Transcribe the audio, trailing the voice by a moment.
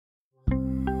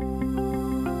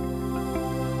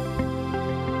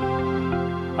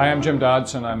Hi, I'm Jim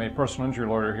Dodson. I'm a personal injury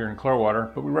lawyer here in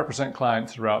Clearwater, but we represent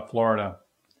clients throughout Florida.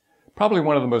 Probably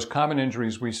one of the most common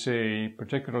injuries we see,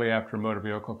 particularly after a motor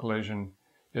vehicle collision,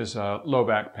 is low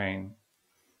back pain.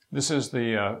 This is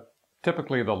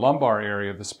typically the lumbar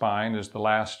area of the spine, is the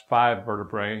last 5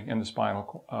 vertebrae in the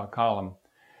spinal column.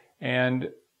 And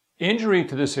injury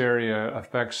to this area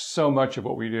affects so much of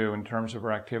what we do in terms of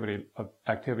our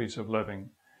activities of living.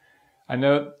 I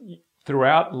know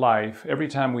throughout life, every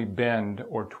time we bend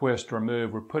or twist or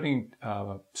move, we're putting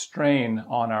strain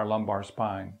on our lumbar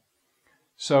spine.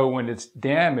 So when it's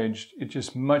damaged, it's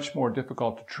just much more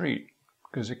difficult to treat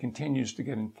because it continues to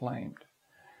get inflamed.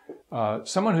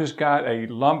 Someone who's got a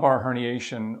lumbar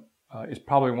herniation is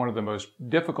probably one of the most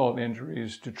difficult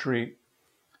injuries to treat.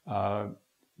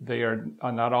 They are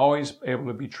not always able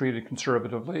to be treated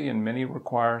conservatively, and many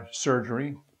require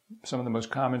surgery. Some of the most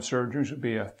common surgeries would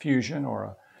be a fusion or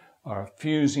a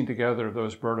fusing together of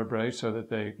those vertebrae so that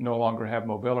they no longer have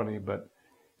mobility, but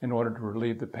in order to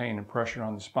relieve the pain and pressure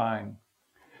on the spine.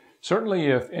 Certainly,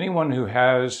 if anyone who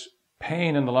has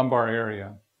pain in the lumbar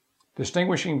area,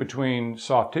 distinguishing between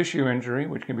soft tissue injury,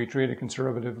 which can be treated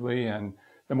conservatively, and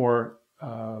the more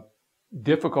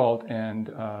difficult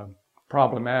and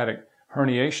problematic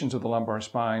herniations of the lumbar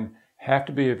spine have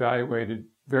to be evaluated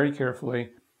very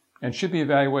carefully and should be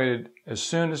evaluated as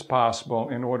soon as possible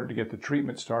in order to get the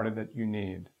treatment started that you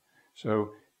need.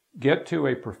 So get to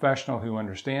a professional who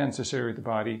understands this area of the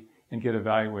body and get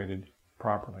evaluated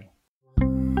properly.